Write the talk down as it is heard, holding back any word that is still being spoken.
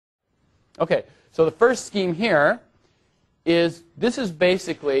Okay, so the first scheme here is, this is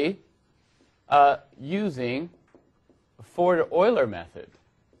basically using the Ford-Euler method.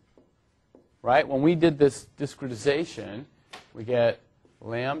 Right? When we did this discretization, we get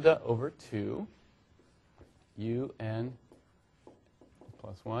lambda over 2 un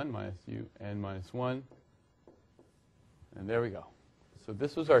plus 1 minus un minus 1. And there we go. So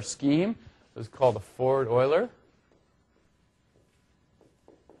this was our scheme. It was called the Ford-Euler,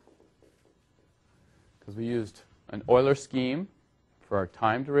 because we used an Euler scheme for our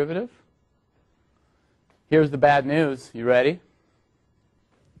time derivative. Here's the bad news. You ready?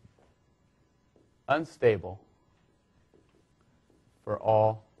 Unstable for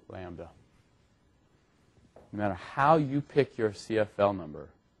all lambda. No matter how you pick your CFL number,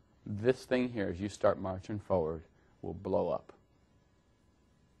 this thing here, as you start marching forward, will blow up.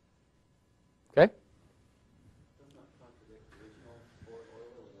 Okay?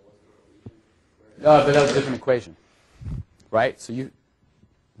 But that was a different equation, right? So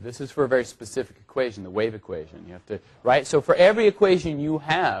this is for a very specific equation, the wave equation. You have to, right? So for every equation you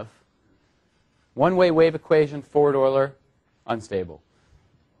have, one-way wave equation, Ford-Euler, unstable.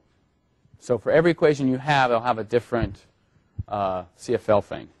 So for every equation you have, it'll have a different CFL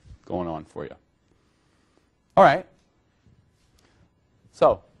thing going on for you. All right.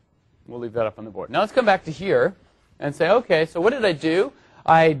 So we'll leave that up on the board. Now let's come back to here and say, okay, so what did I do?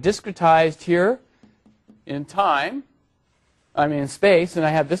 I discretized here in time, in space, and I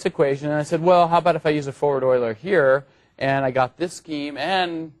had this equation, and I said, well, how about if I use a Ford-Euler here, and I got this scheme,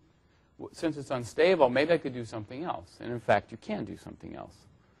 and since it's unstable, maybe I could do something else. And in fact, you can do something else.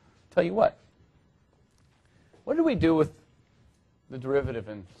 Tell you what. What did we do with the derivative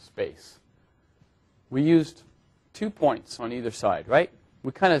in space? We used 2 points on either side, right?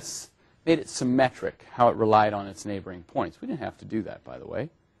 We kind of made it symmetric, how it relied on its neighboring points. We didn't have to do that, by the way.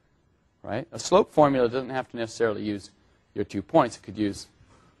 Right? A slope formula doesn't have to necessarily use your 2 points. It could use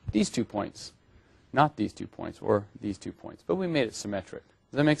these 2 points, not these 2 points, or these 2 points. But we made it symmetric.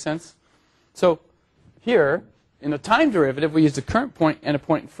 Does that make sense? So here, in the time derivative, we used a current point and a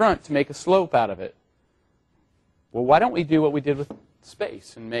point in front to make a slope out of it. Well, why don't we do what we did with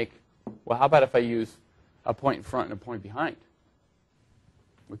space and make, well, how about if I use a point in front and a point behind?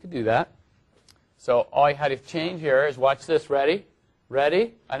 We could do that. So all I had to change here is, watch this. Ready?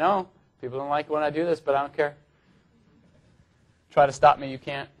 Ready? I know. People don't like it when I do this, but I don't care. Try to stop me. You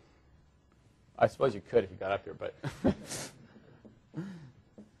can't. I suppose you could if you got up here, but...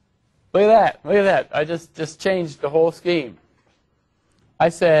 Look at that. Look at that. I just changed the whole scheme. I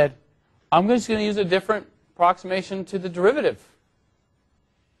said, I'm just going to use a different approximation to the derivative.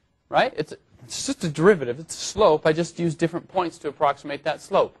 Right? It's just a derivative. It's a slope. I just used different points to approximate that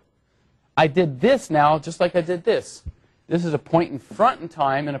slope. I did this now just like I did this. This is a point in front in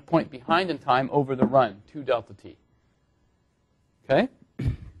time and a point behind in time over the run, 2 delta t. Okay?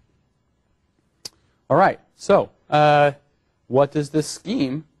 All right. So what does this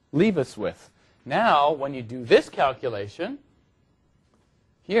scheme leave us with? Now, when you do this calculation,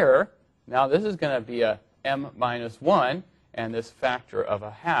 here, now this is going to be a m minus 1, and this factor of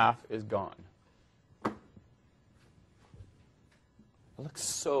a half is gone. It looks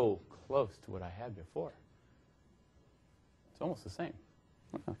so close to what I had before. It's almost the same.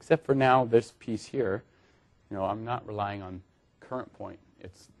 Except for now, this piece here, I'm not relying on current point.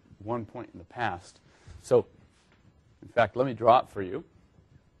 It's 1 point in the past. So, in fact, let me draw it for you.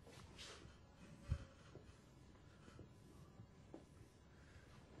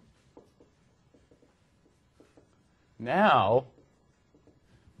 Now,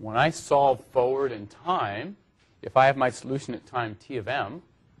 when I solve forward in time, if I have my solution at time t of m,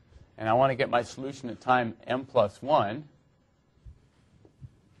 and I want to get my solution at time m plus 1,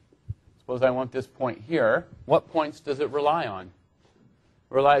 suppose I want this point here, what points does it rely on?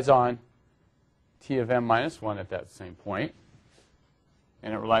 It relies on t of m minus 1 at that same point,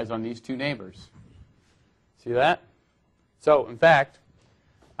 and it relies on these 2 neighbors. See that? So, in fact,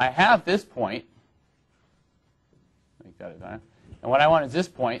 I have this point. Make that a dime. And what I want is this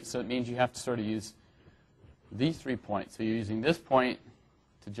point, so it means you have to sort of use these 3 points. So you're using this point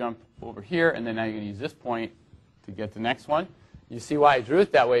to jump over here, and then now you're going to use this point to get the next one. You see why I drew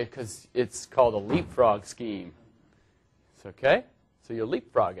it that way? Because it's called a leapfrog scheme. It's okay? So you're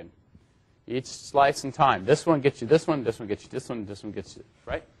leapfrogging. Each slice in time. This one gets you this one, this one gets you this one, this one gets you,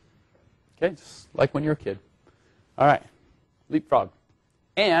 right? Okay, just like when you're a kid. All right, leapfrog.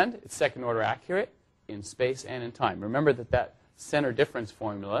 And it's second order accurate in space and in time. Remember that center difference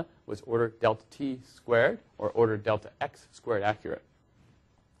formula was order delta t squared or order delta x squared accurate.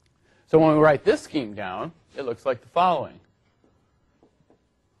 So when we write this scheme down, it looks like the following.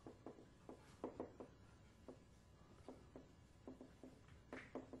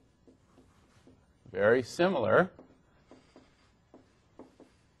 very similar.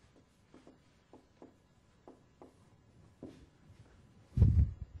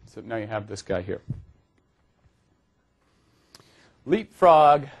 So now you have this guy here.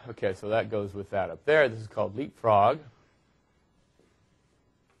 Leapfrog. Okay, so that goes with that up there. This is called leapfrog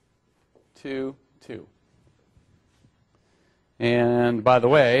 2, 2. And by the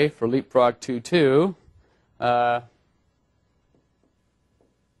way, for leapfrog 2, 2,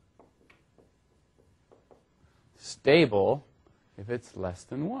 stable if it's less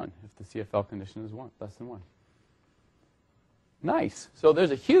than 1, if the CFL condition is less than 1. Nice. So there's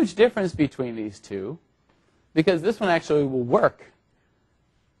a huge difference between these two, because this one actually will work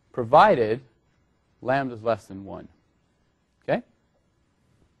provided lambda is less than 1. Okay?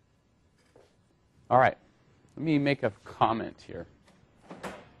 All right. Let me make a comment here.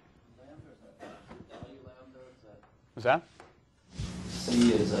 What's that?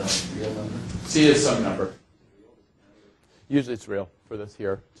 C is a real number. C is some number. Usually it's real for this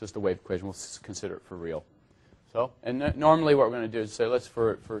here. It's just a wave equation. We'll consider it for real. So, and normally what we're going to do is say, let's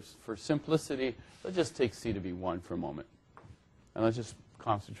for simplicity, let's just take C to be 1 for a moment. And let's just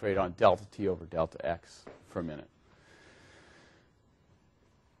concentrate on delta t over delta x for a minute.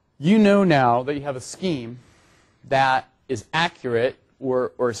 You know now that you have a scheme that is accurate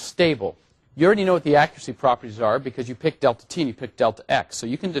or stable. You already know what the accuracy properties are because you picked delta t and you picked delta x. So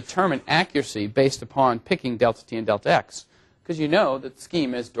you can determine accuracy based upon picking delta t and delta x, because you know that the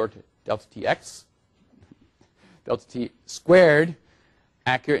scheme is delta tx, delta t squared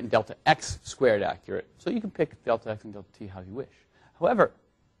accurate, and delta x squared accurate. So you can pick delta x and delta t how you wish. However,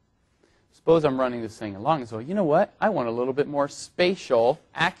 suppose I'm running this thing along and so, you know what? I want a little bit more spatial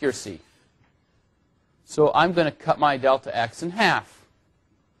accuracy. So I'm going to cut my delta x in half.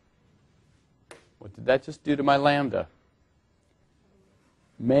 What did that just do to my lambda?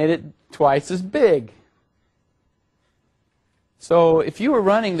 Made it twice as big. So if you were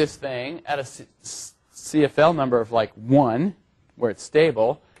running this thing at a CFL number of like 1, where it's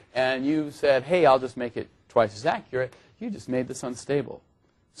stable, and you said, hey, I'll just make it twice as accurate, you just made this unstable.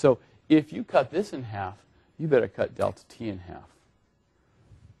 So if you cut this in half, you better cut delta t in half.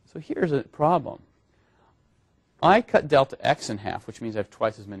 So here's a problem. I cut delta x in half, which means I have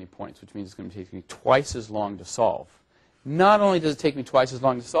twice as many points, which means it's going to take me twice as long to solve. Not only does it take me twice as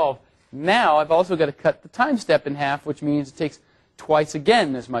long to solve, now I've also got to cut the time step in half, which means it takes twice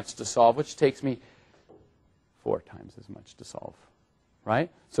again as much to solve, which takes me 4 times as much to solve. Right?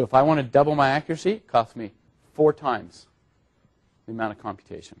 So if I want to double my accuracy, it costs me 4 times the amount of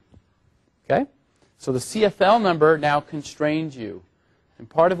computation. Okay? So the CFL number now constrains you. And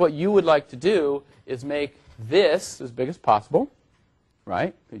part of what you would like to do is make this as big as possible,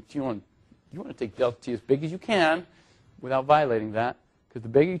 right? You want to take delta t as big as you can without violating that, because the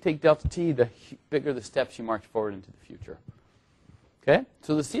bigger you take delta t, the bigger the steps you march forward into the future. Okay?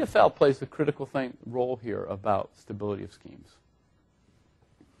 So the CFL plays the critical role here about stability of schemes.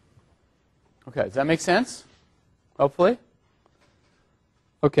 Okay, does that make sense? Hopefully?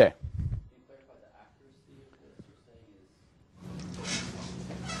 Okay. Can you clarify the accuracy of what you're saying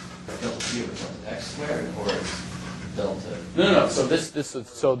is delta t over delta x squared, or it's delta? No. So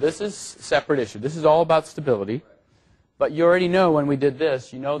this is a separate issue. This is all about stability. Right. But you already know when we did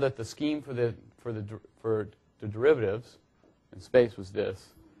this, you know that the scheme for the derivatives in space was this,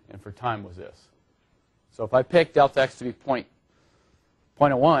 and for time was this. So if I pick delta x to be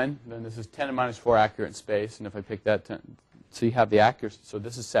 0.01, then this is 10 to the minus 4 accurate in space. And if I pick that 10, so you have the accuracy. So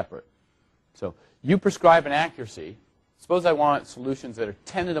this is separate. So you prescribe an accuracy. Suppose I want solutions that are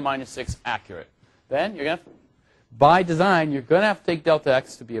 10 to the minus 6 accurate. Then you're going to, by design, you're going to have to take delta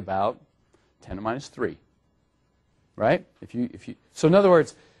x to be about 10 to the minus 3. Right? So in other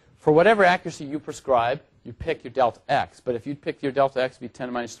words, for whatever accuracy you prescribe, you pick your delta x. But if you pick your delta x to be 10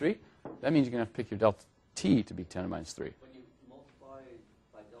 to the minus 3, that means you're going to have to pick your delta t to be 10 to the minus 3. When you multiply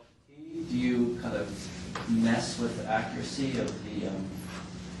by delta t, do you kind of mess with the accuracy of the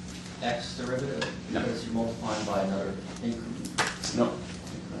x derivative because you're multiplying by another increment? No.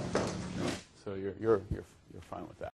 So you're fine with that.